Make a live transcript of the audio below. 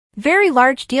Very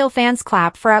large deal. Fans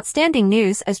clap for outstanding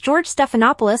news as George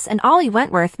Stephanopoulos and Ollie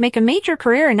Wentworth make a major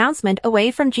career announcement away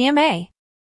from GMA.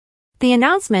 The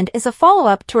announcement is a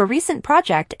follow-up to a recent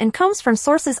project and comes from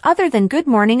sources other than Good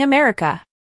Morning America.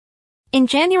 In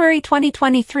January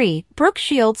 2023, Brooke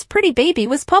Shields' Pretty Baby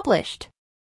was published.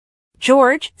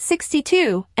 George,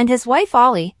 62, and his wife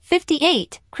Ollie,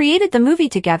 58, created the movie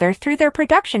together through their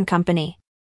production company.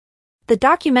 The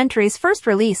documentary's first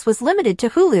release was limited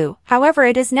to Hulu, however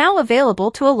it is now available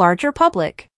to a larger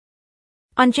public.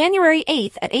 On January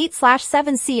 8 at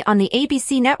 8/7 on the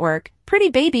ABC network, Pretty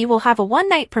Baby will have a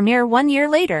one-night premiere 1 year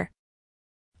later.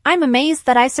 I'm amazed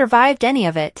that I survived any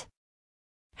of it.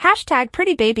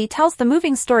 #Pretty Baby tells the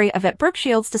moving story of Brooke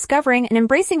Shields discovering and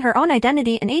embracing her own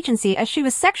identity and agency as she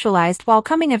was sexualized while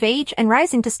coming of age and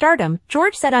rising to stardom,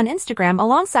 George said on Instagram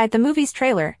alongside the movie's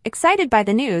trailer. Excited by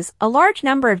the news, a large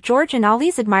number of George and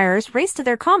Ollie's admirers raced to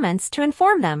their comments to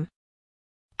inform them.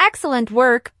 "Excellent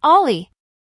work, Ollie."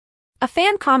 A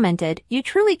fan commented, "You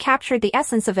truly captured the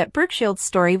essence of Brooke Shields'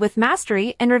 story with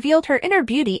mastery and revealed her inner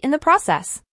beauty in the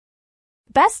process.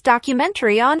 Best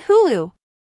documentary on Hulu."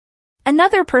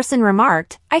 Another person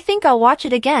remarked, "I think I'll watch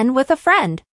it again with a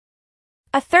friend."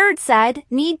 A third said,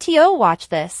 "Need to watch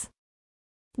this."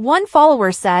 One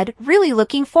follower said, "Really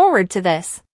looking forward to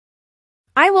this.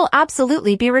 I will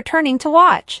absolutely be returning to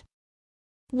watch."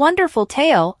 "Wonderful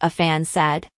tale," a fan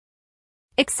said.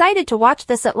 "Excited to watch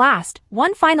this at last,"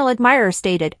 one final admirer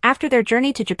stated. After their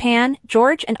journey to Japan,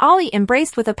 George and Ollie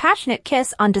embraced with a passionate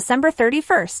kiss on December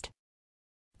 31st.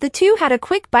 The two had a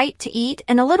quick bite to eat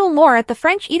and a little more at the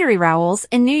French eatery Raoul's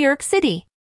in New York City.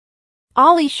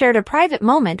 Ollie shared a private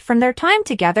moment from their time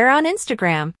together on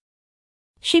Instagram.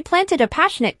 She planted a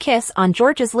passionate kiss on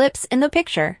George's lips in the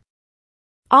picture.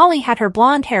 Ollie had her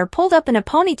blonde hair pulled up in a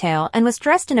ponytail and was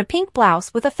dressed in a pink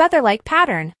blouse with a feather-like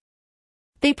pattern.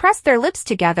 They pressed their lips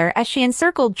together as she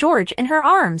encircled George in her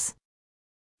arms.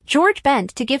 George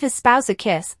bent to give his spouse a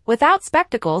kiss. Without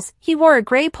spectacles, he wore a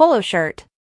gray polo shirt.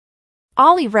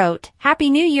 Ollie wrote, "Happy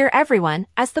New Year everyone,"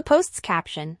 as the post's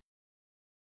caption.